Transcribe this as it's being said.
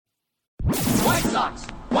White Sox!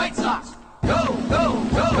 White Sox! Go, go, go,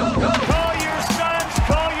 go, go! Call your sons,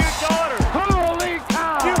 call your daughters. Holy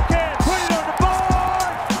cow! You can put it on the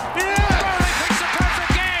board. Yeah! He picks a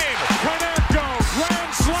perfect game. Konecko,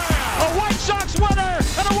 grand slam. A White Sox winner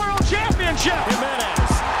and a world championship.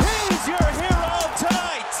 Jimenez, he's your hero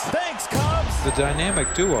tonight. Thanks, Cubs. The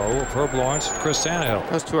dynamic duo of Herb Lawrence and Chris Tannehill.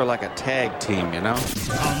 Those two are like a tag team, you know?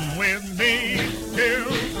 Come with me to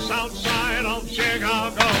the south side of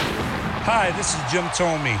Chicago. Hi, this is Jim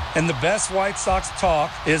Thome, and the best White Sox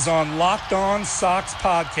talk is on Locked On Sox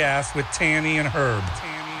podcast with Tanny and Herb.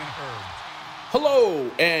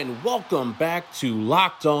 Hello, and welcome back to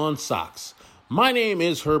Locked On Sox. My name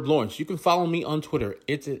is Herb Lawrence. You can follow me on Twitter.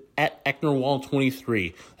 It's at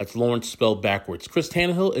Ecknerwall23. That's Lawrence spelled backwards. Chris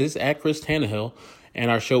Tannehill is at Chris Tannehill,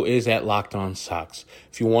 and our show is at Locked On Sox.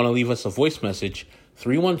 If you want to leave us a voice message,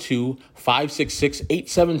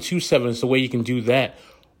 312-566-8727 is the way you can do that.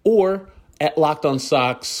 Or at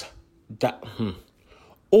LockedOnSox,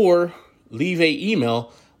 or leave a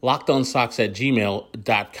email,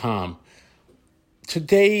 lockedonsox@gmail.com.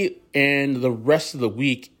 Today and the rest of the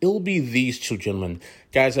week, it'll be these two gentlemen,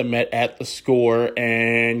 guys I met at the Score,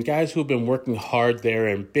 and guys who have been working hard there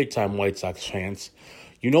and big-time White Sox fans.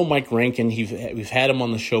 You know Mike Rankin. We've had him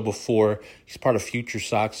on the show before. He's part of Future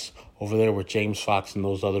Sox over there with James Fox and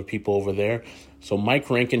those other people over there. So Mike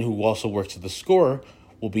Rankin, who also works at the Score,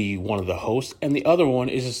 will be one of the hosts. And the other one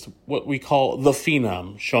is what we call the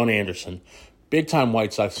Phenom, Sean Anderson. Big-time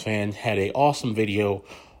White Sox fan. Had an awesome video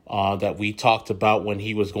that we talked about when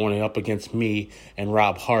he was going up against me and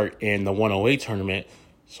Rob Hart in the 108 tournament.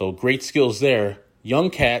 So great skills there.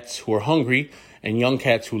 Young cats who are hungry and young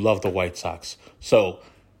cats who love the White Sox. So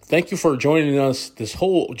thank you for joining us this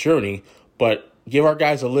whole journey, but give our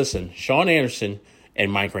guys a listen. Sean Anderson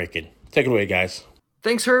and Mike Rankin. Take it away, guys.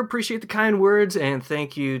 Thanks, Herb. Appreciate the kind words, and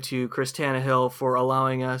thank you to Chris Tannehill for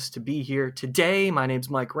allowing us to be here today. My name's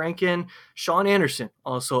Mike Rankin. Sean Anderson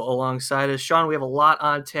also alongside us. Sean, we have a lot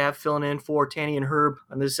on tap filling in for Tanny and Herb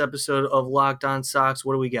on this episode of Locked On Sox.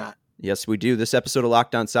 What do we got? Yes, we do. This episode of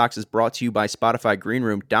Locked On Sox is brought to you by Spotify Green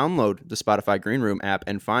Room. Download the Spotify Green Room app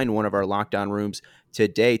and find one of our Locked On rooms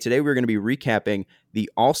today. Today, we're going to be recapping the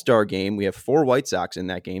All-Star game. We have 4 White Sox in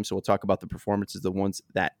that game, so we'll talk about the performances, the ones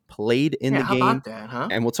that played in the game. How about that, huh?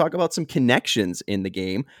 And we'll talk about some connections in the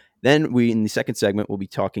game. Then in the second segment, we'll be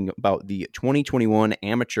talking about the 2021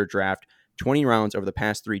 amateur draft, 20 rounds over the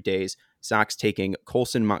past 3 days. Sox taking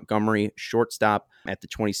Colson Montgomery, shortstop, at the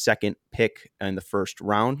 22nd pick in the first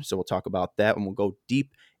round. So we'll talk about that, and we'll go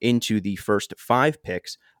deep into the first 5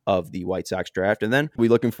 picks of the White Sox draft. And then we're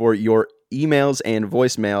looking for your emails and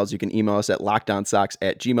voicemails. You can email us at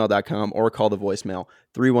lockedonsox@gmail.com or call the voicemail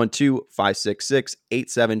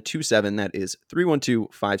 312-566-8727. That is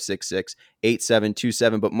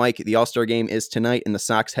 312-566-8727. But Mike, the All-Star game is tonight, and the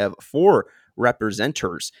Sox have 4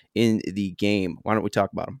 representers in the game. Why don't we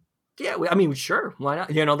talk about them? Yeah, I mean, sure. Why not?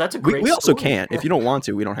 You know, that's a great We also story. can't. If you don't want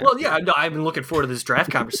to, we don't have Well, to. yeah, no, I've been looking forward to this draft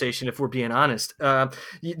conversation, if we're being honest. I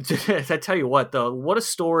tell you what, though, what a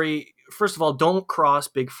story. First of all, don't cross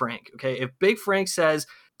Big Frank, okay? If Big Frank says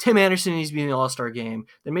Tim Anderson needs to be in the All-Star game,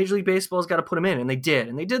 then Major League Baseball's got to put him in, and they did.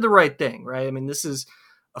 And they did the right thing, right? I mean, this is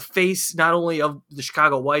a face not only of the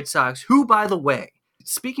Chicago White Sox, who, by the way,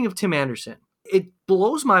 speaking of Tim Anderson, it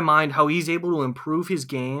blows my mind how he's able to improve his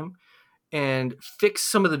game and fix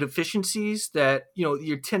some of the deficiencies that, you know,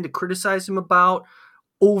 you tend to criticize him about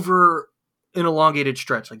over an elongated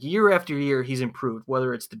stretch. Like year after year, he's improved,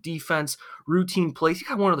 whether it's the defense, routine plays. He's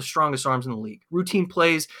got one of the strongest arms in the league. Routine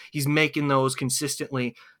plays, he's making those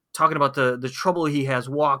consistently. Talking about the trouble he has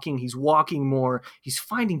walking, he's walking more. He's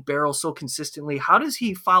finding barrels so consistently. How does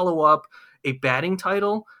he follow up a batting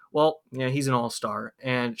title? Well, yeah, he's an all-star.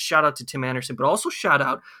 And shout out to Tim Anderson, but also shout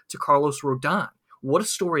out to Carlos Rodon. What a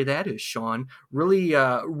story that is, Sean. Really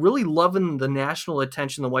loving the national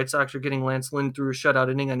attention the White Sox are getting. Lance Lynn through a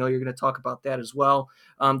shutout inning. I know you're going to talk about that as well.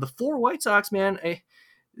 The 4 White Sox, man,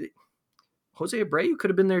 Jose Abreu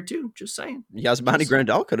could have been there too. Just saying. Yasmani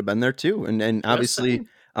Grandal could have been there too. And obviously,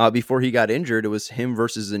 before he got injured, it was him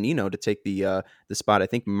versus Zunino to take the spot. I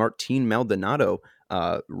think Martin Maldonado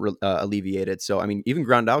alleviated. So, I mean, even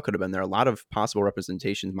Grandal could have been there. A lot of possible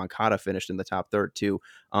representations. Moncada finished in the top third too.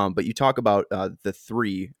 But you talk about the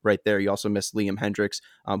 3 right there. You also miss Liam Hendricks,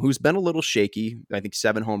 who's been a little shaky. I think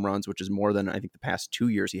 7 home runs, which is more than I think the past 2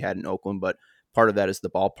 years he had in Oakland. But part of that is the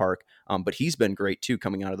ballpark. But he's been great too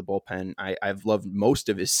coming out of the bullpen. I've loved most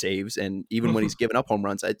of his saves. And even when he's given up home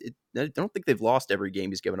runs, I don't think they've lost every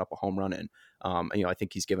game he's given up a home run in. And, I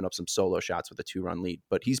think he's given up some solo shots with a 2-run lead.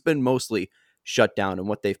 But he's been mostly shut down and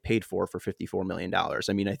what they've paid for $54 million.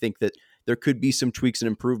 I mean, I think that there could be some tweaks and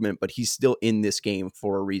improvement, but he's still in this game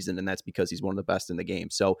for a reason, and that's because he's one of the best in the game.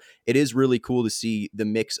 So it is really cool to see the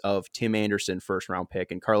mix of Tim Anderson, first-round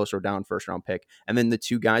pick, and Carlos Rodon, first-round pick, and then the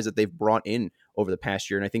two guys that they've brought in over the past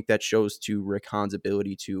year. And I think that shows to Rick Hahn's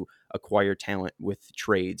ability to acquire talent with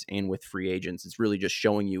trades and with free agents. It's really just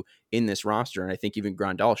showing you in this roster. And I think even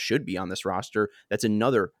Grandal should be on this roster. That's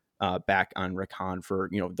another back on Rick Hahn for,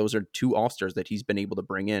 those are two all-stars that he's been able to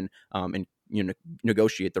bring in and,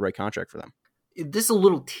 negotiate the right contract for them. This is a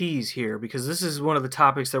little tease here because this is one of the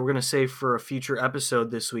topics that we're going to save for a future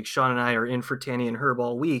episode this week. Sean and I are in for Tanny and Herb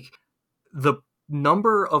all week. The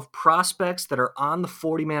number of prospects that are on the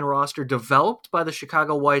 40-man roster developed by the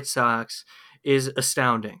Chicago White Sox is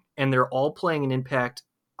astounding, and they're all playing an impact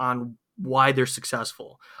on why they're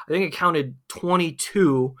successful. I think it counted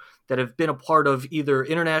 22 that have been a part of either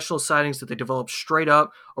international signings that they developed straight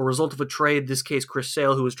up, a result of a trade, this case Chris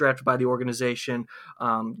Sale, who was drafted by the organization,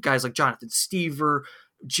 guys like Jonathan Stever,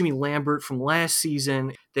 Jimmy Lambert from last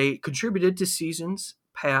season. They contributed to seasons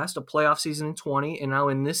past, a playoff season in 20, and now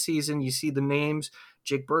in this season you see the names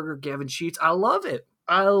Jake Berger, Gavin Sheets. I love it.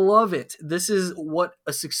 I love it. This is what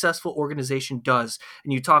a successful organization does.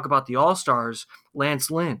 And you talk about the All-Stars, Lance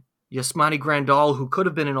Lynn, Yasmani Grandal, who could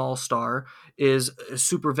have been an All-Star, is a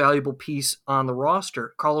super valuable piece on the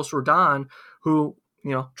roster. Carlos Rodon, who,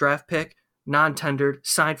 draft pick, non-tendered,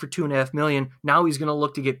 signed for $2.5 million. Now he's going to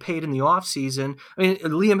look to get paid in the offseason. I mean,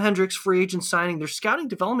 Liam Hendricks, free agent signing, their scouting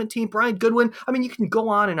development team, Brian Goodwin. I mean, you can go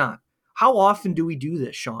on and on. How often do we do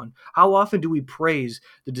this, Sean? How often do we praise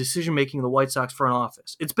the decision-making of the White Sox front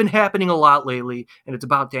office? It's been happening a lot lately, and it's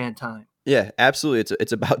about damn time. Yeah, absolutely.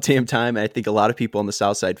 It's about damn time. And I think a lot of people on the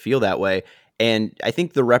South Side feel that way. And I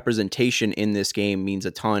think the representation in this game means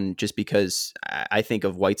a ton just because I think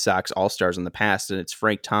of White Sox All-Stars in the past, and it's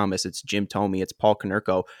Frank Thomas, it's Jim Thome, it's Paul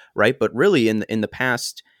Konerko, right? But really in the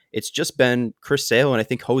past, it's just been Chris Sale and I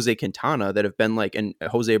think Jose Quintana that have been and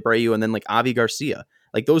Jose Abreu and then Avi Garcia.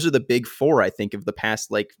 Those are the big four, I think, of the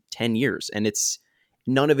past 10 years. And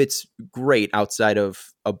none of it's great outside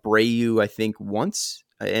of Abreu, I think, once,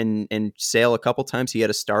 and Sale a couple times he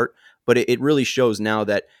had a start. But it really shows now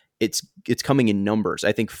that it's coming in numbers.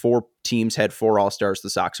 I think 4 teams had 4 All-Stars.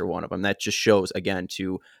 The Sox are one of them. That just shows, again,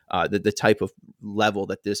 to the type of level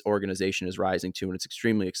that this organization is rising to, and it's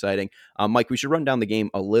extremely exciting. Mike, we should run down the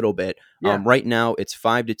game a little bit. Yeah. Right now, it's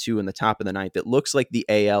 5-2 in the top of the ninth. It looks like the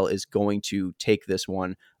AL is going to take this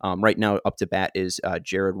one. Right now, up to bat is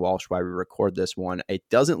Jared Walsh while we record this one. It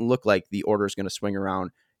doesn't look like the order is going to swing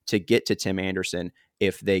around to get to Tim Anderson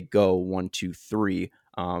if they go 1, 2, 3.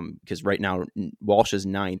 Because right now Walsh is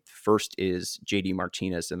 9th, first is JD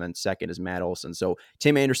Martinez, and then second is Matt Olson. So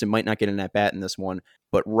Tim Anderson might not get in at bat in this one,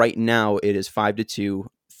 but right now it is 5-2.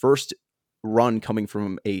 First run coming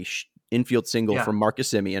from a infield single from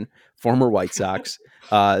Marcus Semien, former White Sox.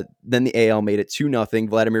 Then the AL made it 2-0.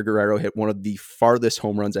 Vladimir Guerrero hit one of the farthest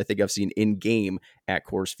home runs I think I've seen in game at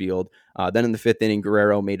Coors Field. Then in the 5th inning,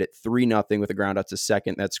 Guerrero made it 3-0 with a ground out to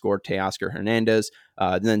second that scored Teoscar Hernandez.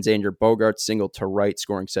 Then Xander Bogaerts singled to right,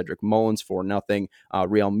 scoring Cedric Mullins 4-0.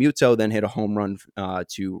 Real Muto then hit a home run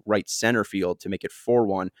to right center field to make it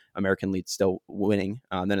 4-1. American League still winning.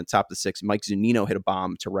 Then at top of the 6th, Mike Zunino hit a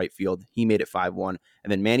bomb to right field. He made it 5-1.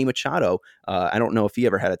 And then Manny Machado, I don't know if he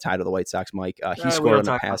ever had a tie to the White Sox, Mike. He scored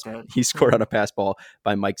on a pass. He scored on a pass ball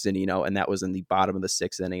by Mike Zunino, and that was in the bottom of the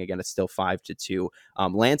 6th inning. Again, it's still 5-2.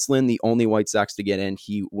 Lance Lynn, the only White Sox to get in,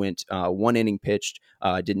 he went 1 inning pitched,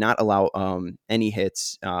 did not allow any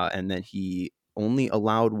hits, and then he only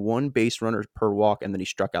allowed 1 base runner per walk, and then he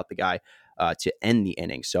struck out the guy to end the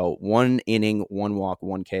inning. So 1 inning, 1 walk,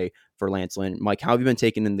 1 K for Lance Lynn. Mike, how have you been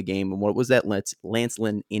taking in the game, and what was that Lance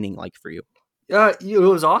Lynn inning like for you? It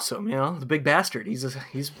was awesome. The big bastard.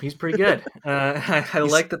 He's pretty good. I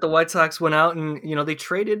like that the White Sox went out and they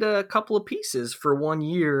traded a couple of pieces for 1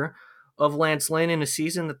 year of Lance Lynn in a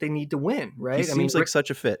season that they need to win. Right? He seems like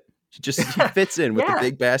such a fit. He fits in with the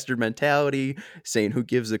big bastard mentality, saying who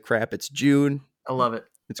gives a crap. It's June. I love it.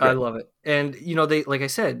 I love it. And they, like I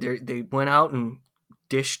said, they went out and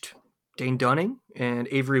dished Dane Dunning and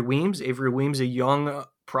Avery Weems. Avery Weems, a young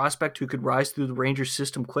prospect who could rise through the Rangers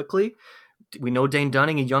system quickly. We know Dane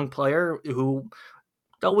Dunning, a young player who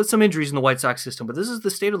dealt with some injuries in the White Sox system, but this is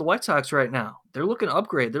the state of the White Sox right now. They're looking to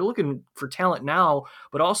upgrade. They're looking for talent now,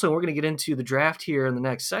 but also we're going to get into the draft here in the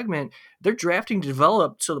next segment. They're drafting to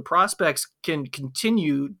develop so the prospects can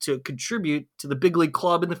continue to contribute to the big league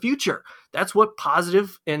club in the future. That's what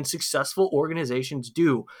positive and successful organizations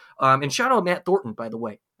do. And shout out Matt Thornton, by the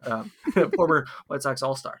way, former White Sox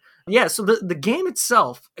All-Star. Yeah, so the game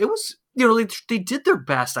itself, it was, they did their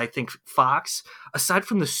best, I think, Fox, aside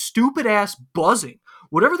from the stupid-ass buzzing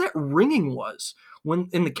whatever that ringing was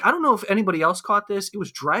I don't know if anybody else caught this. It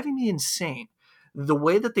was driving me insane. The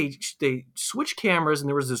way that they switched cameras and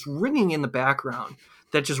there was this ringing in the background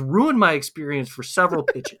that just ruined my experience for several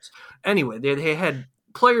pitches. Anyway, they had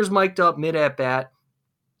players mic'd up mid at bat.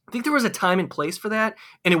 I think there was a time and place for that,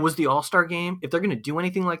 and it was the All-Star game. If they're going to do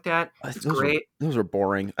anything like that, it's great. Those were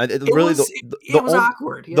boring. It was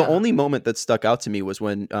awkward. Yeah. The only moment that stuck out to me was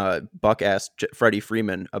when Buck asked Freddie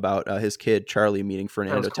Freeman about his kid Charlie meeting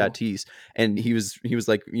Fernando Tatis, and he was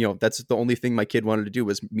like, that's the only thing my kid wanted to do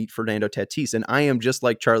was meet Fernando Tatis, and I am just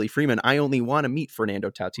like Charlie Freeman. I only want to meet Fernando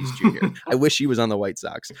Tatis Jr. I wish he was on the White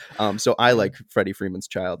Sox. So I like Freddie Freeman's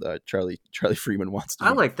child. Charlie Freeman wants to. I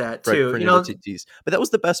like that too. Fernando Tatis, but that was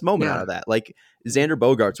the best moment out of that. Like Xander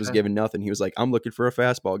Bogaerts was given nothing. He was like, I'm looking for a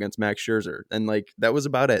fastball against Max Scherzer. And like, that was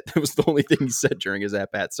about it. That was the only thing he said during his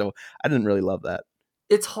at bat. So I didn't really love that.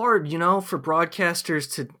 It's hard, for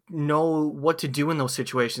broadcasters to know what to do in those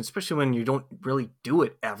situations, especially when you don't really do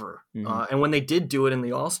it ever. Mm-hmm. And when they did do it in the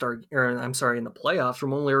in the playoffs,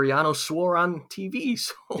 Ramon Laureano swore on TV.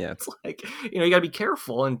 So it's like, you got to be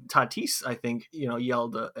careful. And Tatis, I think,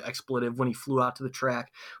 yelled an expletive when he flew out to the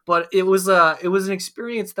track. But it was an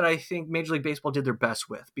experience that I think Major League Baseball did their best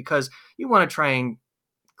with, because you want to try and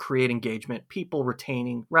create engagement, people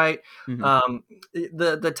retaining, right? Mm-hmm.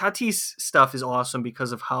 The Tatis stuff is awesome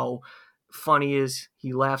because of how funny he is.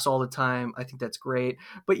 He laughs all the time. I think that's great.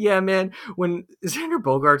 But yeah, man, when Xander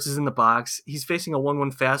Bogaerts is in the box, he's facing a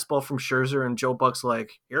 1-1 fastball from Scherzer, and Joe Buck's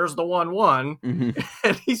like, here's the 1-1. Mm-hmm.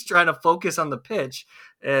 And he's trying to focus on the pitch.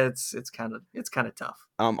 It's kind of tough.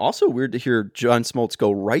 Also weird to hear John Smoltz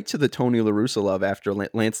go right to the Tony La Russa love after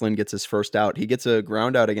Lance Lynn gets his first out. He gets a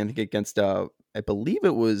ground out against I believe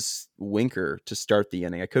it was Winker to start the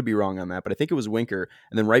inning. I could be wrong on that, but I think it was Winker.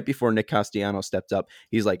 And then right before Nick Castellanos stepped up,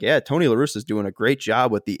 he's like, yeah, Tony La Russa is doing a great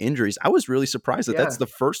job with the injuries. I was really surprised that that's the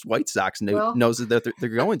first White Sox knows that they're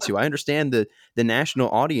going to. I understand the national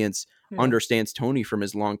audience understands Tony from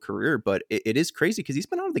his long career, but it is crazy because he's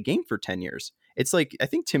been out of the game for 10 years. It's like, I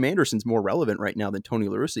think Tim Anderson's more relevant right now than Tony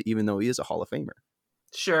La Russa, even though he is a Hall of Famer.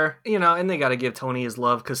 Sure. And they got to give Tony his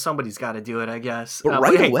love because somebody's got to do it, I guess. But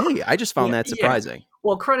away, I just found that surprising. Yeah.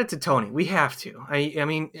 Well, credit to Tony. We have to. I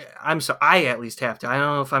mean, I at least have to. I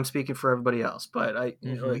don't know if I'm speaking for everybody else, but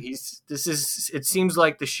it seems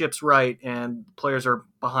like the ship's right and players are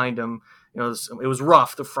behind him. It was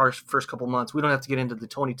rough the first couple months. We don't have to get into the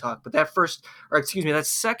Tony talk, but that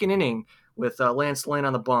second inning with Lance Lynn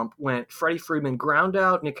on the bump went Freddie Freeman ground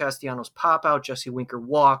out, Nick Castellanos pop out, Jesse Winker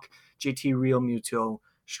walk, JT Realmuto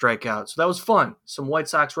strikeout. So that was fun. Some White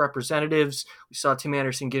Sox representatives. We saw Tim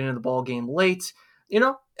Anderson get into the ball game late.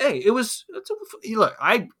 Hey, look,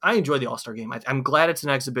 I enjoy the All-Star game. I'm glad it's an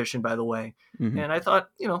exhibition, by the way. Mm-hmm. And I thought,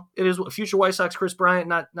 it is future White Sox Chris Bryant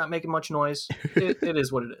not making much noise. It is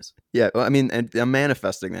what it is. Yeah, well, I mean, and I'm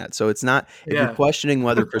manifesting that. So it's not, if you're questioning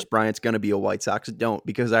whether Chris Bryant's going to be a White Sox, don't,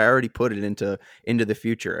 because I already put it into the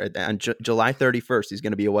future. On July 31st, he's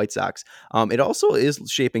going to be a White Sox. It also is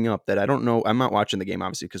shaping up that I don't know. I'm not watching the game,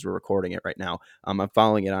 obviously, because we're recording it right now. I'm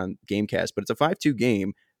following it on Gamecast, but it's a 5-2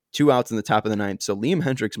 game. 2 outs in the top of the ninth. So Liam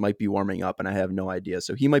Hendricks might be warming up, and I have no idea.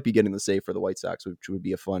 So he might be getting the save for the White Sox, which would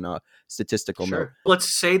be a fun statistical note.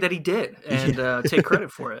 Let's say that he did and take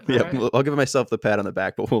credit for it. Yeah, right. I'll give myself the pat on the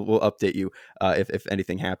back, but we'll update you if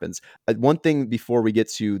anything happens. One thing before we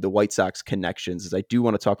get to the White Sox connections is I do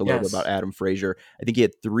want to talk a little bit about Adam Frazier. I think he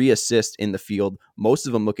had 3 assists in the field, most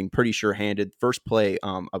of them looking pretty sure-handed. First play,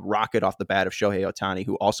 a rocket off the bat of Shohei Ohtani,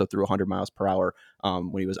 who also threw 100 miles per hour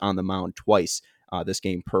when he was on the mound twice. This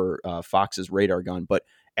game per Fox's radar gun. But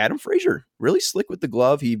Adam Frazier, really slick with the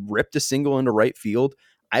glove. He ripped a single into right field.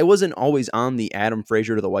 I wasn't always on the Adam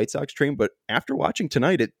Frazier to the White Sox train, but after watching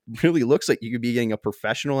tonight, it really looks like you could be getting a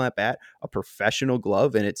professional at bat, a professional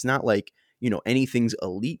glove, and it's not like, anything's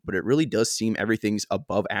elite, but it really does seem everything's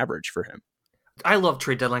above average for him. I love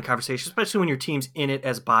trade deadline conversations, especially when your team's in it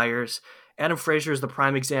as buyers. Adam Frazier is the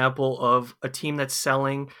prime example of a team that's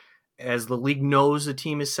selling as the league knows the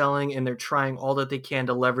team is selling, and they're trying all that they can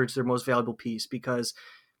to leverage their most valuable piece, because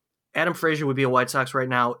Adam Frazier would be a White Sox right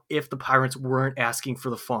now if the Pirates weren't asking for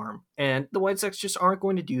the farm. And the White Sox just aren't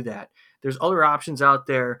going to do that. There's other options out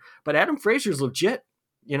there, but Adam Frazier is legit,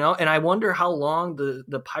 and I wonder how long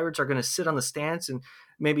the Pirates are going to sit on the stance and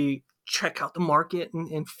maybe check out the market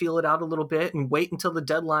and feel it out a little bit and wait until the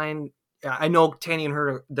deadline. I know Tanny and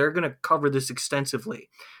her, they're going to cover this extensively.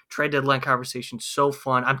 Trade deadline conversation, so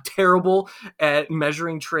fun. I'm terrible at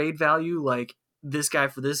measuring trade value, like this guy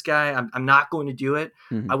for this guy. I'm not going to do it.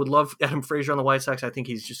 Mm-hmm. I would love Adam Frazier on the White Sox. I think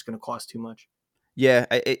he's just going to cost too much. Yeah,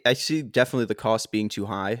 I see definitely the cost being too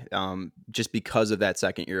high just because of that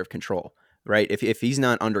second year of control. right? If he's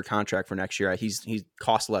not under contract for next year, he's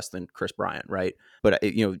costs less than Chris Bryant, right? But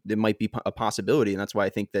it might be a possibility, and that's why I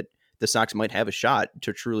think that the Sox might have a shot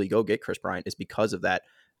to truly go get Chris Bryant, is because of that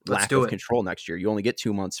lack of control next year. You only get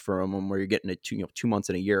 2 months from him, where you're getting 2 months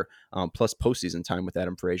in a year, plus postseason time with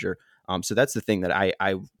Adam Frazier. So that's the thing that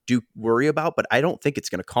I do worry about, but I don't think it's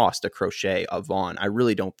going to cost a Crochet, a Vaughn. I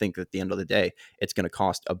really don't think that at the end of the day, it's going to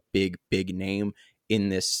cost a big name in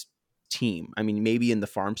this team. I mean, maybe in the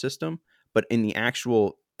farm system, but in the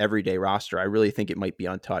actual everyday roster, I really think it might be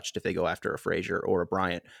untouched if they go after a Frazier or a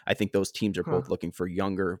Bryant. I think those teams are both looking for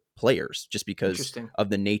younger players just because of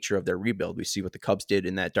the nature of their rebuild. We see what the Cubs did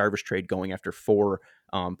in that Darvish trade, going after 4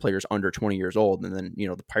 players under 20 years old. And then,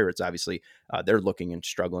 the Pirates, obviously, they're looking and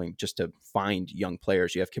struggling just to find young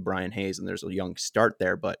players. You have Ke'Bryan Hayes, and there's a young start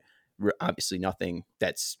there, but obviously nothing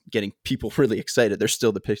that's getting people really excited. They're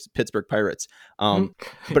still the Pittsburgh Pirates.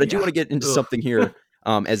 But I do want to get into something here.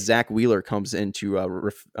 As Zach Wheeler comes in to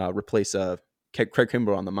replace Craig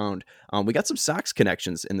Kimbrell on the mound. We got some Sox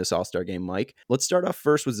connections in this All-Star game, Mike. Let's start off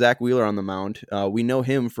first with Zach Wheeler on the mound. We know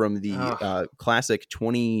him from the classic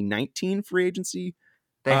 2019 free agency.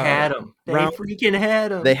 They had him. They freaking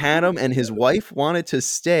had him. They had him, and his wife wanted to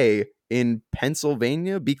stay in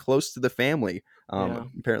Pennsylvania, be close to the family.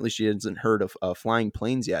 Apparently she hasn't heard of flying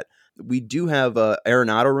planes yet. We do have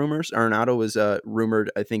Arenado rumors. Arenado was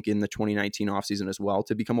rumored, I think, in the 2019 offseason as well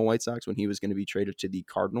to become a White Sox when he was going to be traded to the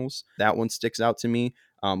Cardinals. That one sticks out to me.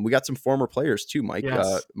 We got some former players too, Mike.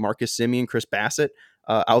 Yes. Marcus Semien, Chris Bassett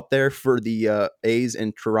out there for the A's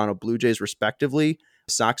and Toronto Blue Jays respectively.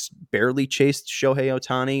 Sox barely chased Shohei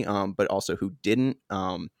Ohtani, but also who didn't.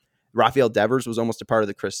 Rafael Devers was almost a part of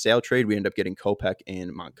the Chris Sale trade. We end up getting Kopech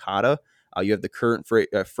and Moncada. You have the current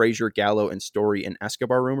Frazier, Gallo, and Story and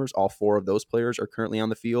Escobar rumors. All 4 of those players are currently on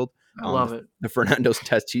the field. I love it. The Fernando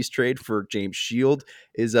Tatis trade for James Shield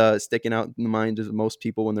is sticking out in the mind of most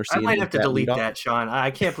people when they're seeing it. I might have to delete that, Sean. I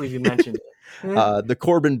can't believe you mentioned it. The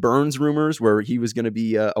Corbin Burns rumors, where he was going to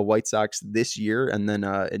be a White Sox this year, and then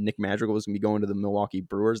Nick Madrigal was going to be going to the Milwaukee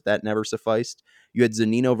Brewers. That never sufficed. You had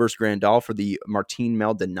Zunino versus Grandal for the Martin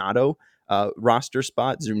Maldonado roster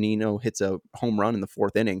spot. Zunino hits a home run in the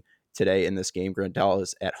 4th inning today in this game. Grandal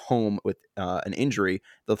is at home with an injury.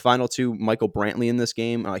 The final 2, Michael Brantley in this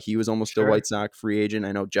game, he was almost a White Sox free agent.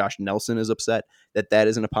 I know Josh Nelson is upset that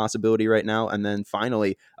isn't a possibility right now. And then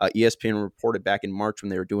finally, ESPN reported back in March when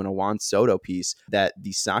they were doing a Juan Soto piece that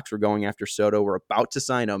the Sox were going after Soto, were about to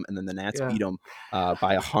sign him, and then the Nats beat him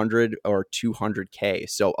by 100 or 200K.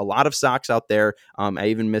 So a lot of Sox out there. I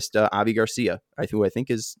even missed Avi Garcia, who I think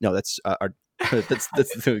is, no, that's our that's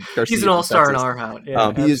he's an all-star in our house.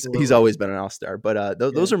 Yeah, he's always been an all-star. But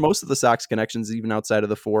those are most of the Sox connections, even outside of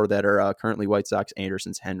the 4 that are currently White Sox: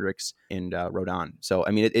 Andersons, Hendricks, and Rodon. So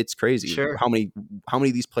I mean, it's crazy how many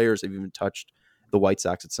of these players have even touched the White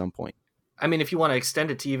Sox at some point. I mean, if you want to extend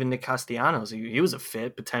it to even Nick Castellanos, he was a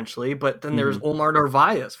fit potentially, but then there's Omar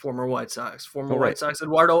Narvaez, former White Sox, White Sox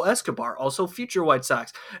Eduardo Escobar, also future White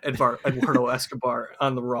Sox Eduardo Escobar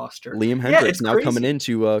on the roster. Liam Hendricks now coming in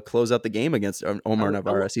to close out the game against Omar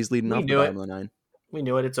Narvaez. He's leading off the bottom of the 9. We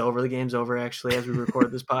knew it. It's over. The game's over, actually, as we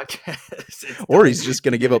record this podcast. Or he's just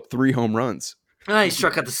going to give up 3 home runs. He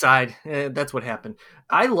struck at the side. That's what happened.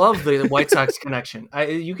 I love the White Sox connection.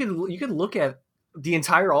 You could look at the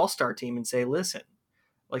entire All-Star team and say, listen,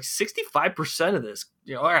 like 65% of this,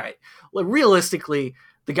 all right, realistically,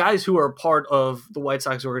 the guys who are part of the White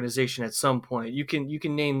Sox organization at some point, you can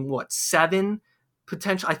name 7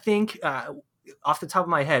 potential, I think, off the top of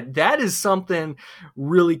my head. That is something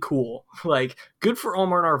really cool. Like, good for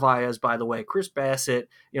Omar Narvaez, by the way. Chris Bassett,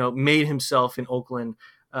 made himself in Oakland.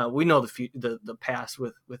 We know the past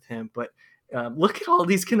with him, but look at all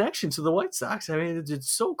these connections to the White Sox. I mean,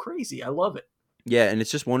 it's so crazy. I love it. Yeah, and it's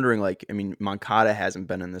just wondering, Moncada hasn't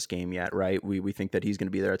been in this game yet, right? We think that he's going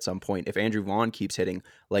to be there at some point. If Andrew Vaughn keeps hitting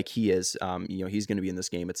like he is, he's going to be in this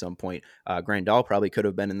game at some point. Grandal probably could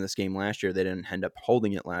have been in this game last year. They didn't end up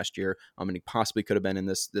holding it last year. And he possibly could have been in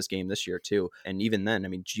this game this year too. And even then,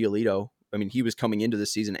 Giolito, he was coming into the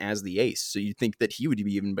season as the ace, so you'd think that he would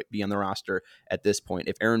be on the roster at this point.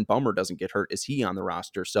 If Aaron Bummer doesn't get hurt, is he on the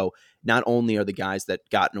roster? So not only are the guys that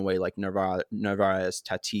gotten away like Narvaez,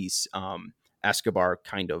 Tatis, Escobar,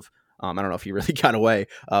 kind of. I don't know if he really got away,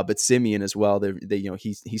 but Semien as well.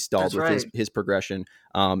 He stalled with his progression,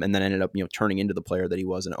 and then ended up turning into the player that he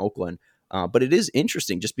was in Oakland. But it is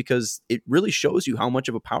interesting just because it really shows you how much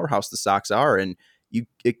of a powerhouse the Sox are, and you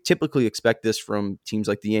typically expect this from teams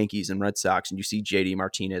like the Yankees and Red Sox, and you see JD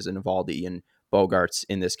Martinez and Eovaldi and Bogarts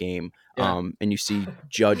in this game, and you see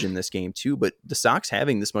Judge in this game too. But the Sox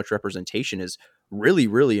having this much representation is really,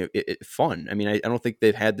 really fun. I mean, I don't think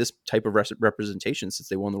they've had this type of representation since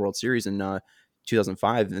they won the World Series in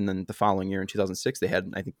 2005, and then the following year in 2006, they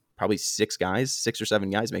had, I think, probably 6 or 7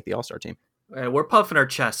 guys make the All-Star team. We're puffing our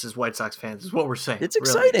chests as White Sox fans, is what we're saying. It's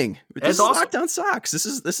exciting. Really. This is awesome. Lockdown Sox. This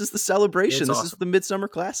is the celebration. This is the Midsummer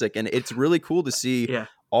Classic, and it's really cool to see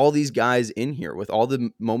all these guys in here with all the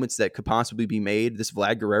moments that could possibly be made. This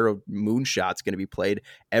Vlad Guerrero moonshot's going to be played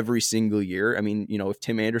every single year. I mean, if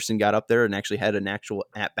Tim Anderson got up there and actually had an actual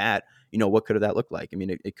at bat, what could have that looked like? I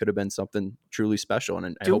mean, it could have been something truly special,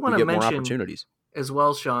 and I hope we get more opportunities as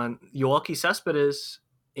well. Sean, Yoelqui Cespedes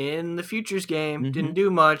in the Futures game didn't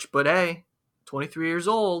do much, but hey, 23 years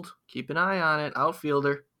old. Keep an eye on it.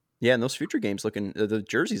 Outfielder. Yeah, and those future games the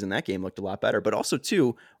jerseys in that game looked a lot better. But also,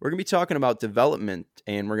 too, we're going to be talking about development,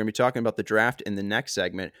 and we're going to be talking about the draft in the next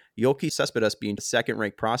segment. Yoelqui Cespedes being the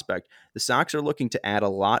second-ranked prospect, the Sox are looking to add a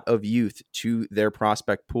lot of youth to their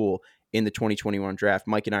prospect pool in the 2021 draft.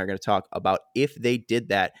 Mike and I are going to talk about if they did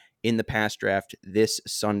that in the past draft this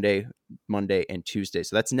Sunday, Monday, and Tuesday.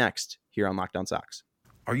 So that's next here on Locked On Sox.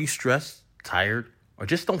 Are you stressed, tired, or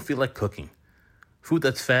just don't feel like cooking? Food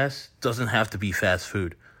that's fast doesn't have to be fast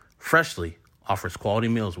food. Freshly offers quality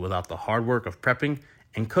meals without the hard work of prepping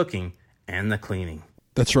and cooking and the cleaning.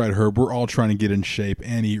 That's right, Herb. We're all trying to get in shape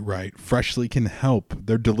and eat right. Freshly can help.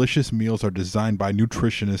 Their delicious meals are designed by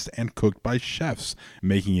nutritionists and cooked by chefs,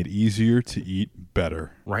 making it easier to eat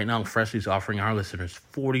better. Right now, Freshly's offering our listeners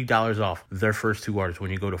 $40 off their first 2 orders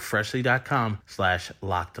when you go to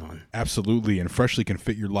freshly.com/lockedon. Absolutely, and Freshly can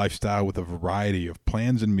fit your lifestyle with a variety of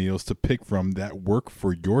plans and meals to pick from that work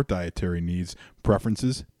for your dietary needs,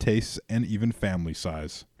 preferences, tastes, and even family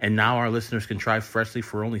size. And now our listeners can try Freshly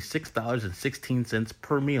for only $6.16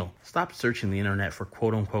 per meal. Stop searching the internet for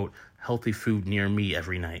quote-unquote healthy food near me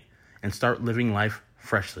every night and start living life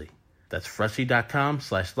freshly. That's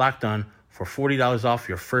freshly.com/lockedon for $40 off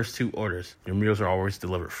your first 2 orders. Your meals are always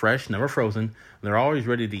delivered fresh, never frozen, and they're always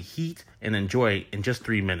ready to heat and enjoy in just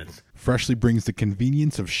 3 minutes. Freshly brings the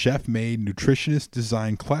convenience of chef-made,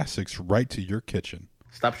 nutritionist-designed classics right to your kitchen.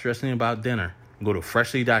 Stop stressing about dinner. Go to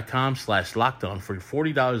freshly.com/lockedon for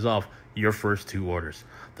 $40 off your first 2 orders.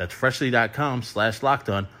 That's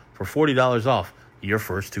freshly.com/lockedon for $40 off your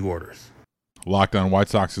first 2 orders. Locked On White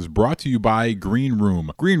Sox is brought to you by Green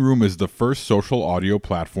Room. Green Room is the first social audio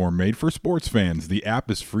platform made for sports fans. The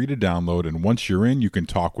app is free to download, and once you're in, you can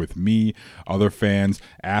talk with me, other fans,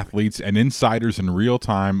 athletes, and insiders in real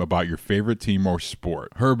time about your favorite team or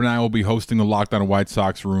sport. Herb and I will be hosting the Locked On White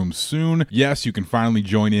Sox room soon. Yes, you can finally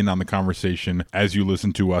join in on the conversation as you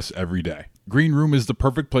listen to us every day. Green Room is the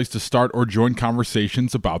perfect place to start or join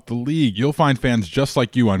conversations about the league. You'll find fans just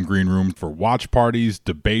like you on Green Room for watch parties,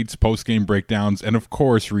 debates, post-game breakdowns, and of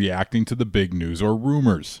course, reacting to the big news or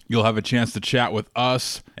rumors. You'll have a chance to chat with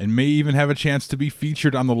us and may even have a chance to be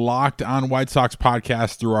featured on the Locked On White Sox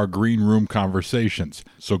podcast through our Green Room conversations.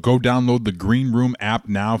 So go download the Green Room app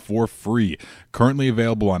now for free. Currently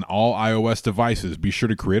available on all iOS devices. Be sure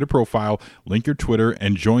to create a profile, link your Twitter,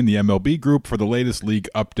 and join the MLB group for the latest league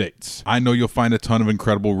updates. I know you'll find a ton of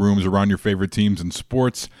incredible rooms around your favorite teams and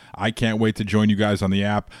sports. I can't wait to join you guys on the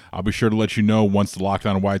app. I'll be sure to let you know once the Locked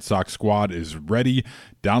On White Sox squad is ready.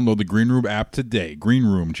 Download the Green Room app today. Green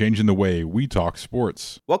Room, changing the way we talk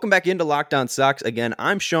sports. Welcome back into Locked On Sox. Again,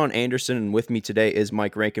 I'm Sean Anderson, and with me today is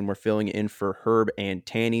Mike Rankin. We're filling in for Herb and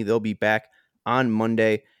Tanny. They'll be back on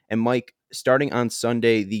Monday. And Mike, starting on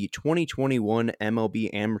Sunday, the 2021 MLB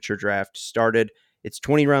Amateur Draft started. It's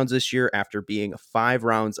 20 rounds this year after being 5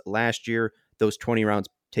 rounds last year. Those 20 rounds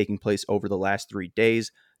taking place over the last 3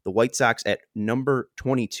 days. The White Sox at number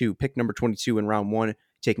 22, pick number 22 in round 1,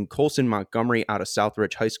 taking Colson Montgomery out of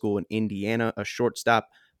Southridge High School in Indiana, a shortstop,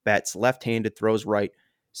 bats left-handed, throws right,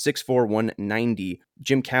 6'4", 190.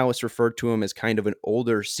 Jim Callis referred to him as kind of an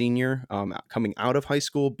older senior coming out of high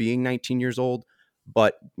school, being 19 years old.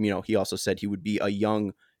 But, he also said he would be a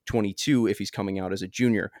young 22 if he's coming out as a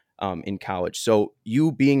junior in college. So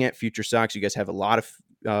you being at Future Sox, you guys have a lot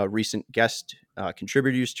of recent guest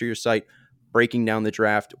contributors to your site breaking down the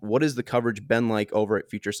draft. What has the coverage been like over at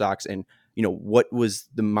Future Sox? And, what was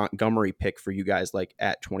the Montgomery pick for you guys like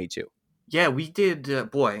at 22? Yeah, we did,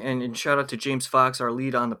 and shout out to James Fox, our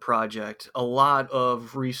lead on the project. A lot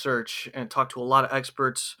of research and talked to a lot of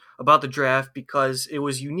experts about the draft because it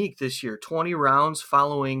was unique this year. 20 rounds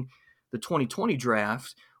following the 2020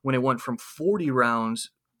 draft when it went from 40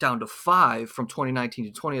 rounds down to 5 from 2019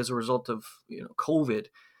 to 20 as a result of COVID.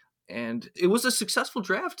 And it was a successful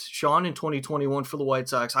draft, Sean, in 2021 for the White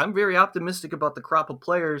Sox. I'm very optimistic about the crop of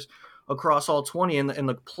players across all 20, and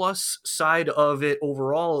the plus side of it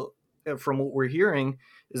overall, from what we're hearing,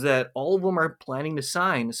 is that all of them are planning to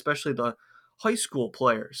sign, especially the high school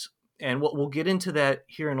players. And we'll get into that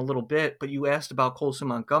here in a little bit, but you asked about Colson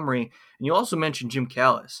Montgomery, and you also mentioned Jim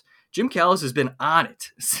Callis. Jim Callis has been on it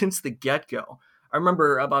since the get-go. I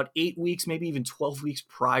remember about 8 weeks, maybe even 12 weeks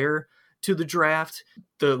prior to the draft,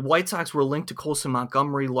 the White Sox were linked to Colson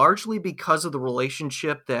Montgomery largely because of the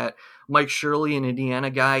relationship that Mike Shirley, an Indiana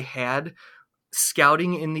guy, had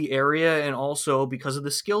scouting in the area, and also because of the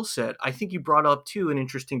skill set. I think you brought up, too, an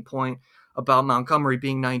interesting point about Montgomery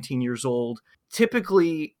being 19 years old.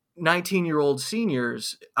 Typically, 19-year-old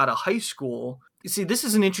seniors out of high school, you see, this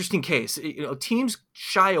is an interesting case. Teams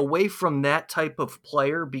shy away from that type of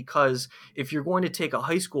player because if you're going to take a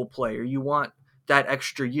high school player, you want that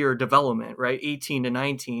extra year of development, right? 18 to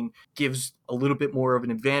 19 gives a little bit more of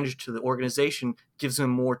an advantage to the organization, gives them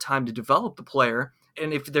more time to develop the player.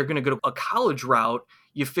 And if they're going to go a college route,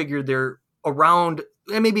 you figure they're around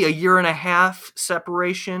maybe a year and a half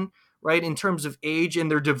separation, right, in terms of age,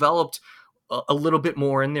 and they're developed a little bit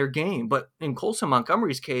more in their game. But in Colson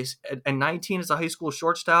Montgomery's case, at 19 as a high school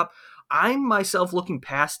shortstop, I'm myself looking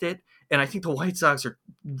past it, and I think the White Sox are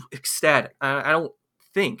ecstatic. I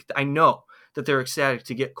know that they're ecstatic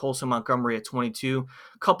to get Colson Montgomery at 22.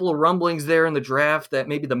 A couple of rumblings there in the draft that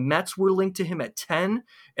maybe the Mets were linked to him at 10,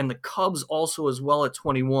 and the Cubs also as well at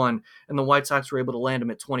 21, and the White Sox were able to land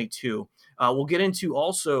him at 22. We'll get into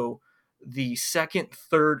also the second,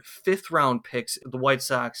 third, fifth round picks the White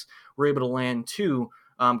Sox were able to land too,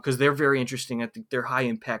 because they're very interesting. I think they're high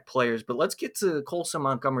impact players. But let's get to Colson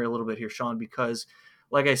Montgomery a little bit here, Sean, because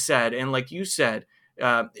like I said, and like you said,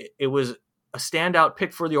 it was a standout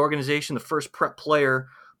pick for the organization, the first prep player,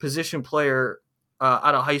 position player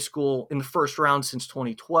out of high school in the first round since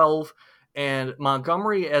 2012. And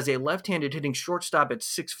Montgomery, as a left-handed hitting shortstop at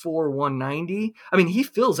 6'4", 190, I mean, he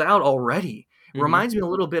fills out already. Mm-hmm. Reminds me a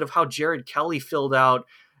little bit of how Jared Kelly filled out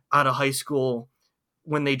of high school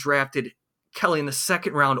when they drafted Kelly in the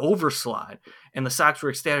second round over Slide. And the Sox were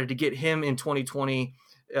ecstatic to get him in 2020,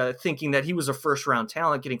 thinking that he was a first-round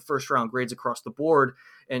talent, getting first-round grades across the board.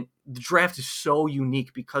 And the draft is so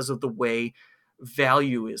unique because of the way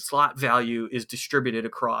slot value is distributed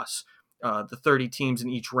across the 30 teams in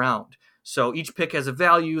each round. So each pick has a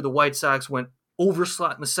value. The White Sox went over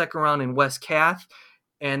Slot in the second round in Wes Kath,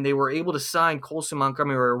 and they were able to sign Colson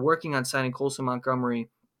Montgomery, or were working on signing Colson Montgomery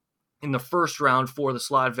in the first round for the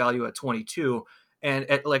slot value at 22. And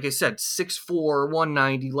at, like I said, 6'4",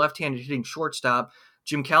 190, left-handed hitting shortstop.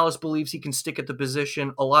 Jim Callis believes he can stick at the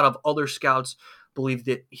position. A lot of other scouts believe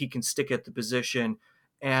that he can stick at the position.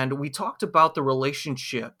 And we talked about the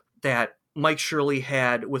relationship that Mike Shirley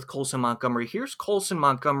had with Colson Montgomery. Here's Colson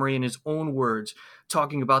Montgomery in his own words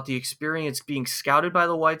talking about the experience being scouted by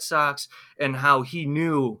the White Sox and how he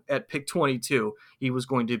knew at pick 22 he was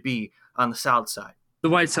going to be on the south side. The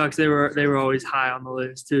White Sox, they were always high on the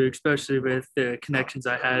list too, especially with the connections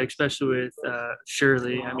I had, especially with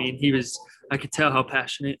Shirley. I mean, I could tell how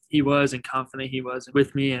passionate he was and confident he was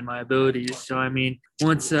with me and my abilities. So, I mean,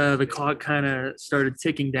 once the clock kind of started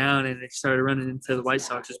ticking down and it started running into the White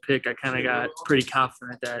Sox's pick, I kind of got pretty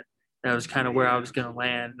confident that was kind of where I was going to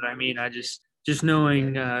land. And I mean, I just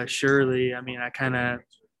knowing Shirley, I mean, I kind of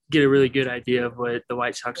get a really good idea of what the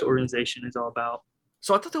White Sox organization is all about.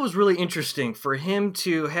 So I thought that was really interesting for him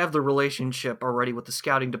to have the relationship already with the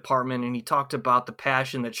scouting department, and he talked about the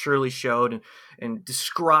passion that Shirley showed and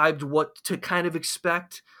described what to kind of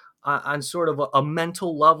expect on sort of a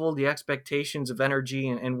mental level, the expectations of energy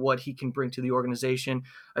and what he can bring to the organization.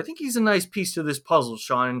 I think he's a nice piece to this puzzle,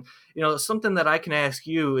 Sean. And, something that I can ask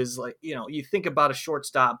you is like, you think about a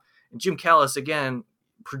shortstop, and Jim Callis, again,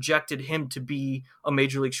 projected him to be a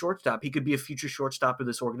major league shortstop. He could be a future shortstop of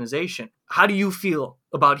this organization. How do you feel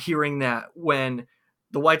about hearing that when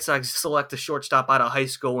the White Sox select a shortstop out of high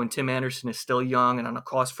school when Tim Anderson is still young and on a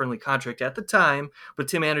cost-friendly contract at the time, but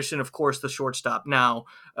Tim Anderson, of course, the shortstop now?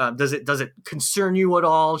 Does it concern you at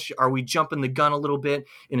all? Are we jumping the gun a little bit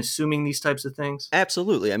in assuming these types of things?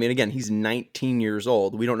 Absolutely. I mean, again, he's 19 years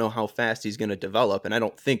old. We don't know how fast he's going to develop. And I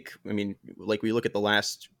don't think, like we look at the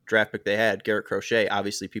last draft pick they had, Garrett Crochet,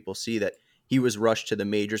 obviously people see that he was rushed to the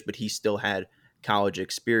majors, but he still had college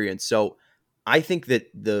experience. So I think that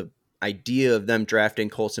the idea of them drafting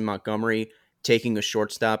Colson Montgomery, taking a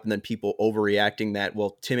shortstop, and then people overreacting that,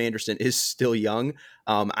 well, Tim Anderson is still young.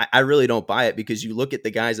 I really don't buy it, because you look at the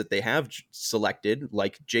guys that they have selected,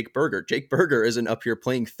 like Jake Burger. Jake Burger isn't up here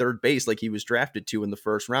playing third base like he was drafted to in the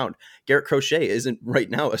first round. Garrett Crochet isn't right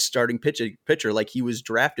now a starting pitcher like he was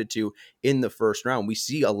drafted to in the first round. We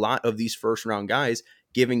see a lot of these first round guys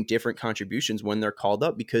giving different contributions when they're called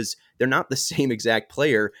up, because they're not the same exact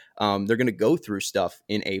player. They're going to go through stuff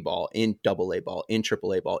in A ball, in double A ball, in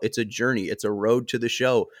triple A ball. It's a journey. It's a road to the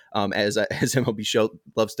show, as MLB Show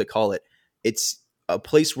loves to call it. It's a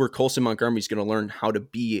place where Colson Montgomery is going to learn how to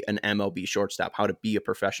be an MLB shortstop, how to be a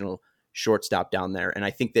professional shortstop down there. And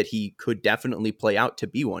I think that he could definitely play out to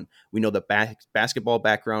be one. We know the basketball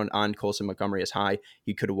background on Colson Montgomery is high.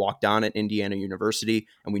 He could have walked on at Indiana University,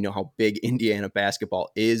 and we know how big Indiana basketball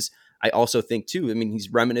is. I also think, too, I mean,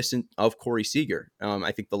 he's reminiscent of Corey Seager.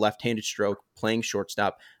 I think the left-handed stroke, playing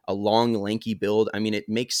shortstop, a long, lanky build. I mean, it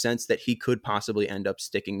makes sense that he could possibly end up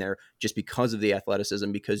sticking there just because of the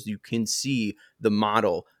athleticism, because you can see the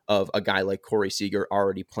model of a guy like Corey Seager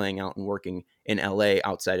already playing out and working in LA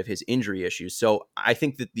outside of his injury issues. So I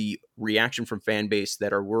think that the reaction from fan base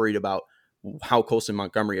that are worried about how Colson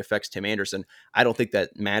Montgomery affects Tim Anderson, I don't think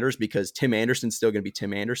that matters, because Tim Anderson's still going to be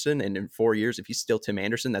Tim Anderson. And in 4 years, if he's still Tim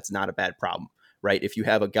Anderson, that's not a bad problem, right? If you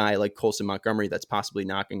have a guy like Colson Montgomery that's possibly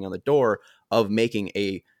knocking on the door of making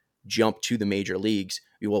a jump to the major leagues,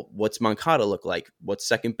 well, what's Moncada look like? What's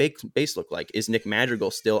second base look like? Is Nick Madrigal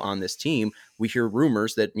still on this team? We hear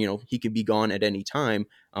rumors that, he could be gone at any time.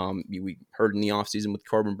 We heard in the offseason with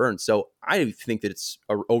Corbin Burns. So I think that it's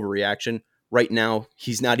an overreaction. Right now,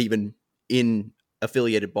 he's not even in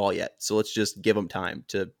affiliated ball yet. So let's just give him time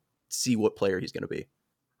to see what player he's going to be.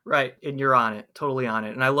 Right. And you're on it, totally on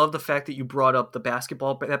it. And I love the fact that you brought up the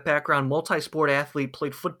basketball background, multi-sport athlete,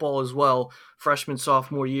 played football as well, freshman,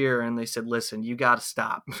 sophomore year. And they said, listen, you got to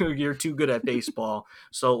stop. You're too good at baseball.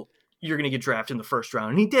 So you're going to get drafted in the first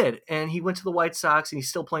round. And he did. And he went to the White Sox, and he's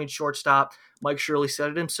still playing shortstop. Mike Shirley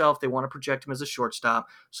said it himself. They want to project him as a shortstop.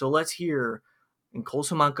 So let's hear, in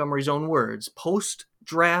Colson Montgomery's own words,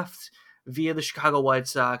 post-draft via the Chicago White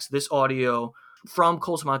Sox, this audio from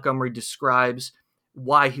Colson Montgomery describes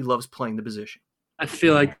why he loves playing the position. I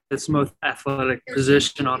feel like it's the most athletic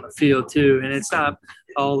position on the field too. And it's not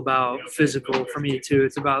all about physical for me too.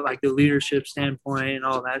 It's about like the leadership standpoint and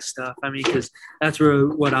all that stuff. I mean, because that's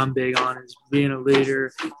what I'm big on, is being a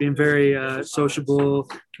leader, being very sociable,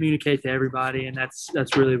 communicate to everybody. And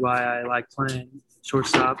that's really why I like playing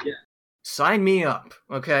shortstop. Yeah. Sign me up,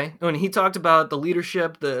 okay? When he talked about the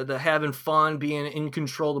leadership, the having fun, being in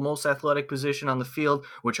control, the most athletic position on the field,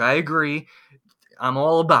 which I agree, I'm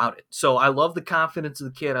all about it. So I love the confidence of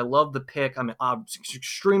the kid. I love the pick. I'm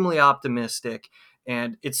extremely optimistic,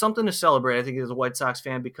 and it's something to celebrate, I think, as a White Sox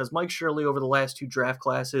fan, because Mike Shirley over the last two draft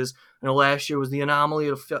classes, last year was the anomaly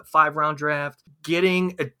of a 5-round draft,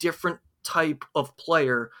 getting a different type of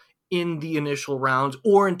player in the initial rounds,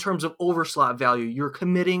 or in terms of overslot value. You're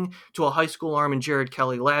committing to a high school arm in Jared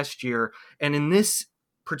Kelly last year, and in this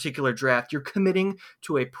particular draft, you're committing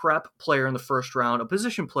to a prep player in the first round, a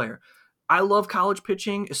position player. I love college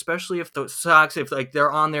pitching, especially if the Sox, if they're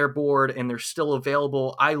on their board and they're still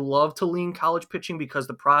available. I love to lean college pitching because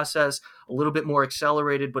the process a little bit more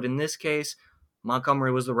accelerated, but in this case,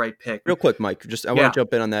 Montgomery was the right pick. Real quick, Mike, I want to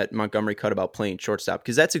jump in on that Montgomery cut about playing shortstop,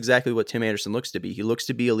 because that's exactly what Tim Anderson looks to be. He looks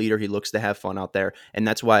to be a leader. He looks to have fun out there. And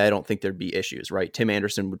that's why I don't think there'd be issues, right? Tim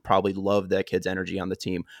Anderson would probably love that kid's energy on the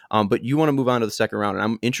team. But you want to move on to the second round. And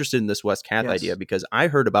I'm interested in this Wes Kath idea, because I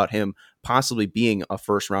heard about him possibly being a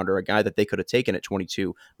first rounder, a guy that they could have taken at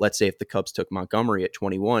 22. Let's say if the Cubs took Montgomery at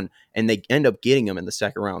 21 and they end up getting him in the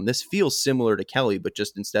second round. This feels similar to Kelly, but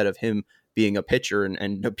just instead of him being a pitcher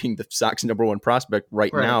and being the Sox number one prospect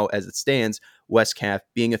right now as it stands, Wes Kath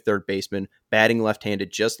being a third baseman, batting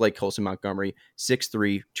left-handed, just like Colson Montgomery,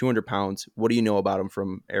 6'3", 200 pounds. What do you know about him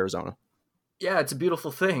from Arizona? Yeah, it's a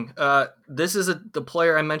beautiful thing. This is the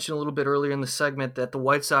player I mentioned a little bit earlier in the segment that the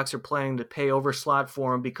White Sox are planning to pay over slot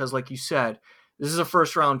for him, because like you said, this is a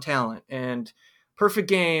first-round talent. And Perfect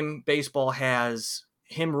Game Baseball has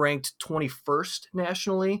him ranked 21st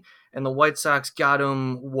nationally, and the White Sox got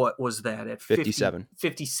him, what was that, at 57.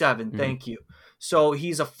 57, thank you. So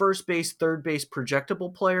he's a first base, third base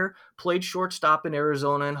projectable player, played shortstop in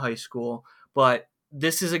Arizona in high school, but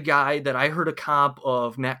this is a guy that I heard a comp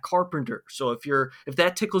of Matt Carpenter. So if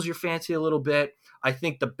that tickles your fancy a little bit, I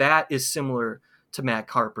think the bat is similar to Matt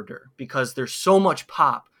Carpenter, because there's so much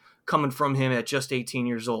pop coming from him at just 18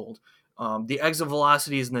 years old. The exit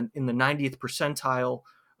velocity is in the 90th percentile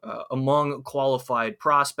among qualified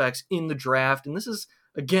prospects in the draft. And this is,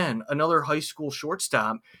 again, another high school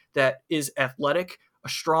shortstop that is athletic, a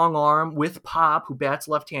strong arm with pop, who bats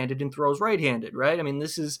left-handed and throws right-handed, right? I mean,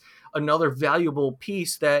 this is another valuable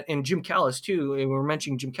piece that, and Jim Callis too, and we're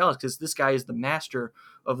mentioning Jim Callis because this guy is the master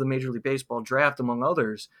of the Major League Baseball draft, among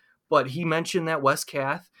others. But he mentioned that Wes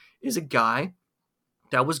Kath is a guy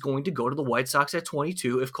that was going to go to the White Sox at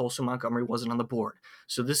 22 if Colson Montgomery wasn't on the board.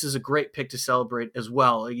 So this is a great pick to celebrate as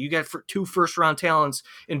well. You got 2 first-round talents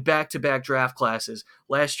in back-to-back draft classes.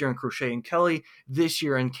 Last year in Crochet and Kelly, this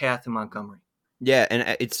year in Kath and Montgomery. Yeah,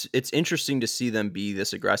 and it's interesting to see them be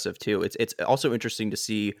this aggressive too. It's also interesting to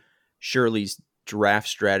see Shirley's draft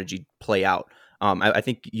strategy play out. I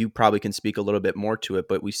think you probably can speak a little bit more to it,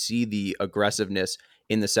 but we see the aggressiveness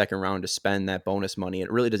in the second round to spend that bonus money.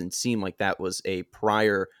 It really doesn't seem like that was a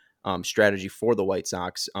prior strategy for the White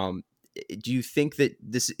Sox. Do you think that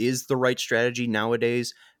this is the right strategy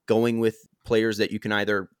nowadays, going with players that you can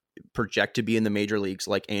either project to be in the major leagues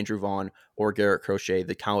like Andrew Vaughn or Garrett Crochet,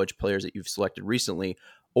 the college players that you've selected recently,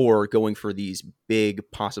 or going for these big,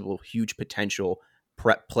 possible, huge potential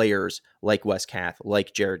prep players like Wes Kath,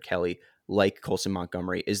 like Jared Kelly, like Colson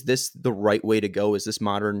Montgomery? Is this the right way to go? Is this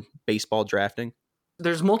modern baseball drafting?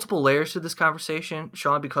 There's multiple layers to this conversation,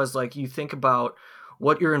 Sean, because like you think about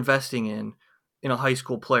what you're investing in a high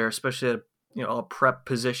school player, especially at a prep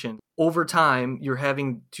position. Over time, you're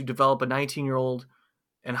having to develop a 19-year-old,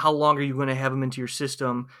 and how long are you going to have them into your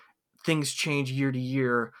system? Things change year to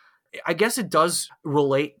year. I guess it does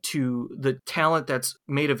relate to the talent that's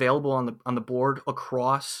made available on the board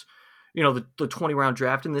across, the 20-round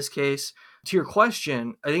draft in this case. To your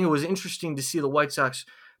question, I think it was interesting to see the White Sox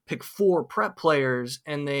pick 4 prep players,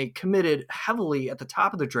 and they committed heavily at the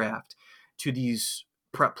top of the draft to these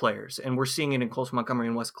prep players. And we're seeing it in Colson Montgomery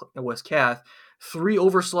and Wes Kath. 3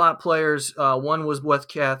 overslot players. One was Wes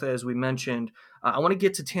Kath, as we mentioned. I want to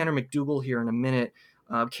get to Tanner McDougal here in a minute.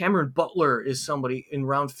 Cameron Butler is somebody in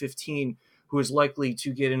round 15 who is likely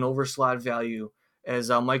to get an overslot value, as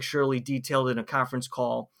Mike Shirley detailed in a conference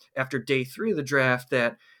call after day 3 of the draft,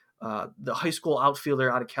 that the high school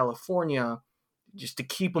outfielder out of California, just to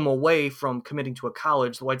keep them away from committing to a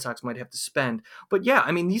college, the White Sox might have to spend. But yeah,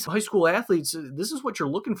 I mean, these high school athletes, this is what you're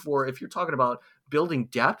looking for if you're talking about building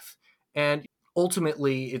depth. And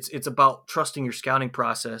ultimately, it's about trusting your scouting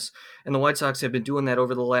process. And the White Sox have been doing that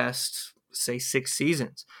over the last, say, 6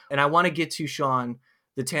 seasons. And I want to get to, Sean,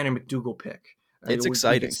 the Tanner McDougal pick. It's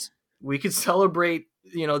exciting. We could celebrate,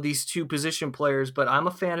 these 2 position players, but I'm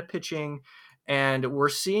a fan of pitching, and we're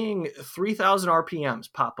seeing 3,000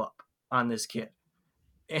 RPMs pop up on this kid.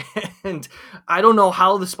 And I don't know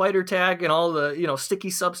how the spider tag and all the,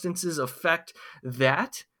 sticky substances affect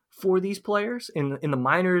that for these players. In the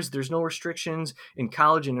minors, there's no restrictions. In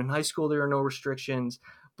college and in high school, there are no restrictions.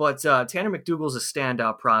 But Tanner McDougal is a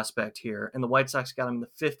standout prospect here, and the White Sox got him in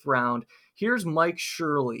the 5th round. Here's Mike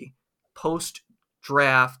Shirley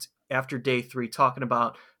post-draft after day 3 talking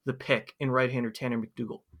about the pick in right-hander Tanner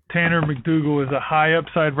McDougal. Tanner McDougal is a high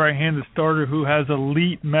upside right-handed starter who has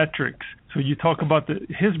elite metrics. So you talk about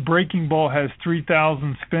his breaking ball has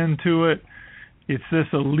 3,000 spin to it. It's this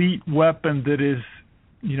elite weapon that is,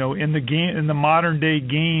 in the game, in the modern day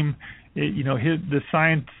game, the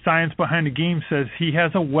science behind the game says he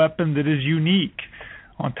has a weapon that is unique.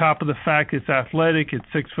 On top of the fact it's athletic, it's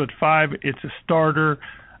 6'5", it's a starter.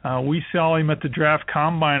 We saw him at the draft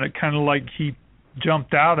combine. It kind of like he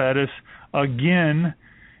jumped out at us again.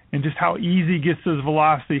 And just how easy he gets his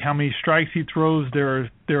velocity, how many strikes he throws. There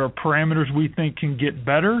are parameters we think can get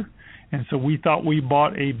better. And so we thought we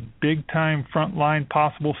bought a big-time frontline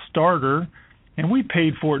possible starter, and we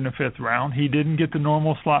paid for it in the 5th round. He didn't get the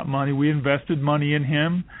normal slot money. We invested money in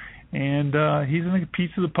him, and he's a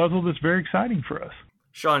piece of the puzzle that's very exciting for us.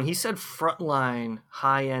 Sean, he said frontline,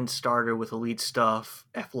 high-end starter with elite stuff,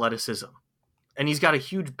 athleticism. And he's got a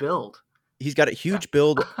huge build. He's got a huge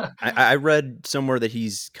build. I read somewhere that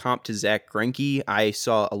he's comped to Zach Greinke. I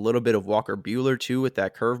saw a little bit of Walker Buehler too with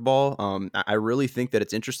that curveball. I really think that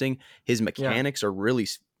it's interesting. His mechanics are really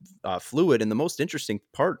fluid. And the most interesting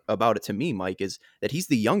part about it to me, Mike, is that he's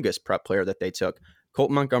the youngest prep player that they took.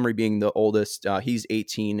 Colton Montgomery being the oldest, he's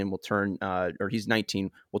 18 and will turn, or he's 19,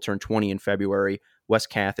 will turn 20 in February. Wes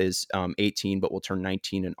Kath is 18, but will turn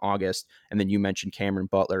 19 in August. And then you mentioned Cameron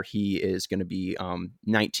Butler. He is going to be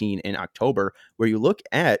 19 in October. Where you look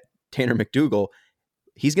at Tanner McDougal,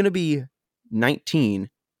 he's going to be 19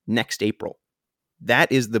 next April. That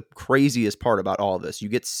is the craziest part about all of this. You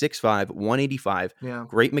get 6'5", 185,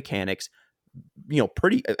 great mechanics,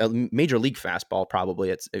 pretty a major league fastball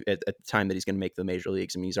probably at the time that he's going to make the major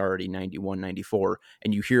leagues. I mean, he's already 91, 94,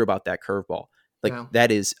 and you hear about that curveball.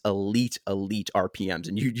 That is elite RPMs.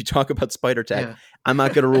 And you talk about spider tag. Yeah. I'm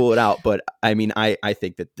not going to rule it out, but I mean, I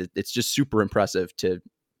think that it's just super impressive to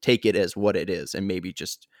take it as what it is, and maybe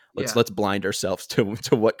just let's blind ourselves to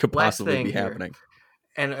what could possibly be happening.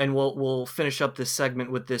 And we'll finish up this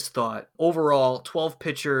segment with this thought. Overall, 12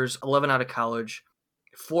 pitchers, 11 out of college,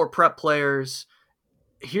 4 prep players.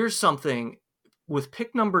 Here's something with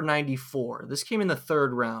pick number 94, this came in the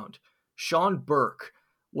third round. Sean Burke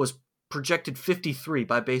was projected 53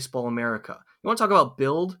 by Baseball America. You want to talk about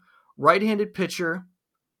build? Right-handed pitcher,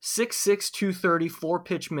 6'6", 230,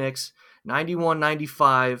 4-pitch mix, 91,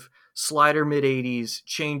 95, slider mid-80s,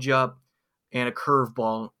 changeup, and a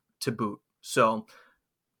curveball to boot. So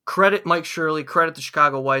credit Mike Shirley, credit the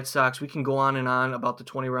Chicago White Sox. We can go on and on about the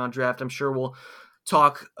 20-round draft. I'm sure we'll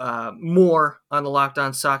talk more on the Locked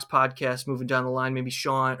On Sox podcast moving down the line. Maybe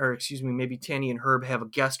Tanny and Herb have a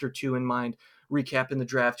guest or two in mind recapping the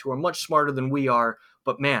draft who are much smarter than we are.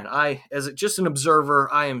 But man, just an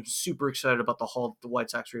observer, I am super excited about the haul that the White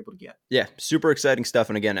Sox were able to get. Yeah, super exciting stuff.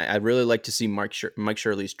 And again, I'd really like to see Mike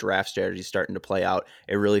Shirley's draft strategy starting to play out.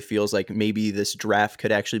 It really feels like maybe this draft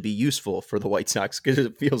could actually be useful for the White Sox, because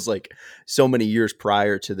it feels like so many years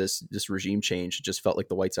prior to this regime change, it just felt like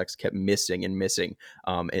the White Sox kept missing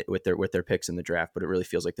with their picks in the draft. But it really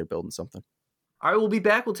feels like they're building something. All right, we'll be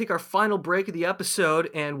back. We'll take our final break of the episode,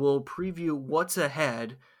 and we'll preview what's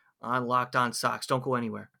ahead on Locked On Sox. Don't go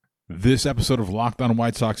anywhere. This episode of Locked On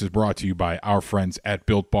White Sox is brought to you by our friends at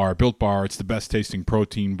Built Bar. Built Bar, it's the best tasting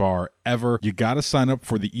protein bar ever. You got to sign up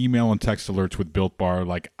for the email and text alerts with Built Bar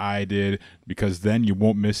like I did, because then you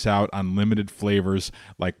won't miss out on limited flavors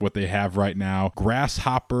like what they have right now.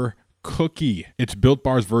 Grasshopper cookie. It's Built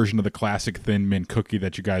Bar's version of the classic Thin Mint cookie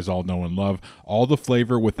that you guys all know and love. All the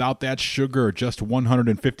flavor without that sugar, just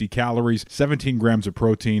 150 calories, 17 grams of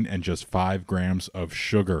protein, and just 5 grams of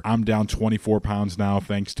sugar. I'm down 24 pounds now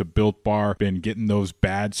thanks to Built Bar. Been getting those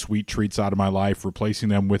bad sweet treats out of my life, replacing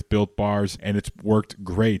them with Built Bars, and it's worked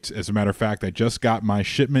great. As a matter of fact, I just got my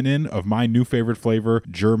shipment in of my new favorite flavor,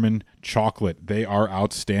 German chocolate. They are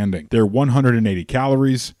outstanding. They're 180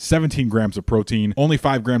 calories, 17 grams of protein, only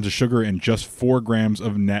 5 grams of sugar, and just 4 grams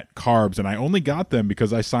of net carbs. And I only got them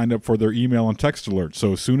because I signed up for their email and text alerts.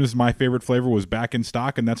 So as soon as my favorite flavor was back in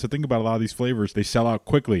stock, and that's the thing about a lot of these flavors, they sell out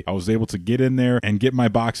quickly. I was able to get in there and get my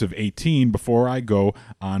box of 18 before I go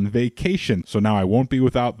on vacation. So now I won't be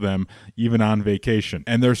without them even on vacation.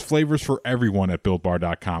 And there's flavors for everyone at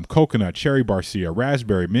BuiltBar.com. Coconut, cherry barcia,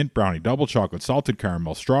 raspberry, mint brownie, double chocolate, salted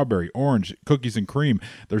caramel, strawberry, orange, cookies and cream.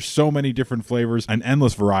 There's so many different flavors, an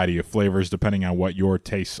endless variety of flavors depending on what your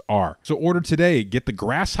tastes are. So order today, get the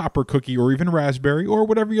grasshopper cookie or even raspberry or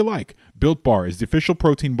whatever you like. Built Bar is the official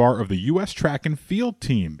protein bar of the U.S. track and field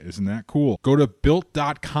team. Isn't that cool? Go to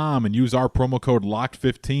Built.com and use our promo code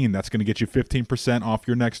LOCKED15. That's going to get you 15% off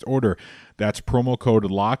your next order. That's promo code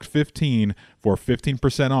LOCKED15 for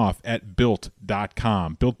 15% off at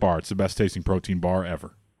Built.com. Built Bar, it's the best tasting protein bar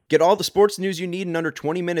ever. Get all the sports news you need in under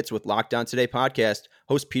 20 minutes with Locked On Today podcast.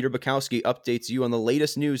 Host Peter Bukowski updates you on the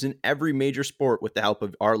latest news in every major sport with the help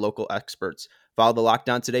of our local experts. Follow the Locked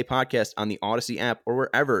On Today podcast on the Odyssey app or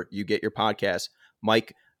wherever you get your podcasts.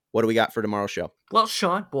 Mike, what do we got for tomorrow's show? Well,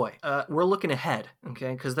 Sean, we're looking ahead,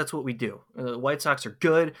 okay, because that's what we do. The White Sox are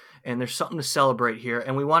good, and there's something to celebrate here,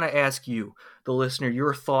 and we want to ask you, the listener,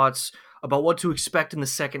 your thoughts about what to expect in the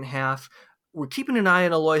second half. We're keeping an eye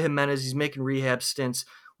on Eloy Jimenez. He's making rehab stints.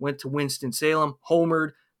 Went to Winston-Salem,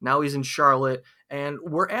 homered, now he's in Charlotte. And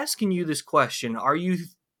we're asking you this question. Are you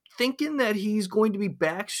thinking that he's going to be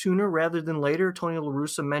back sooner rather than later? Tony La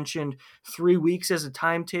Russa mentioned 3 weeks as a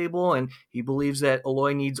timetable, and he believes that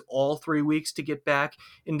Eloy needs all 3 weeks to get back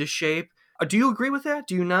into shape. Do you agree with that?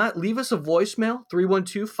 Do you not? Leave us a voicemail,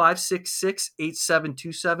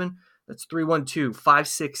 312-566-8727. That's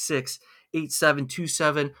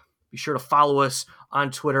 312-566-8727. Be sure to follow us on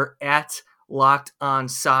Twitter at Locked On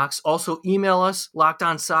Sox. Also, email us,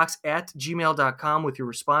 lockedonsox@gmail.com with your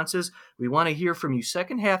responses. We want to hear from you.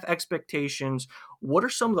 Second half expectations. What are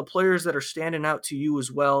some of the players that are standing out to you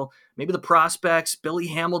as well? Maybe the prospects, Billy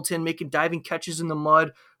Hamilton making diving catches in the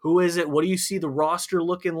mud. Who is it? What do you see the roster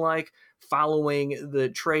looking like following the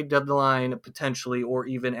trade deadline potentially, or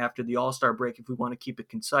even after the All-Star break if we want to keep it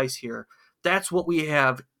concise here? That's what we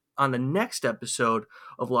have on the next episode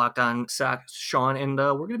of Locked On Sox, Sean, and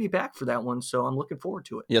we're going to be back for that one, so I'm looking forward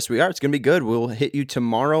to it. Yes, we are. It's going to be good. We'll hit you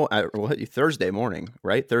tomorrow. We'll hit you Thursday morning,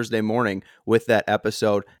 right? Thursday morning with that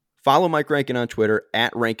episode. Follow Mike Rankin on Twitter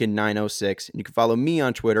at Rankin906, and you can follow me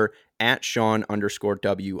on Twitter at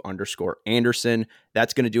Sean_W_Anderson.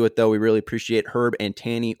 That's going to do it, though. We really appreciate Herb and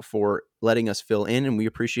Tanny for letting us fill in, and we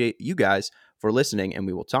appreciate you guys for listening, and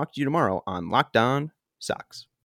we will talk to you tomorrow on Locked On Sox.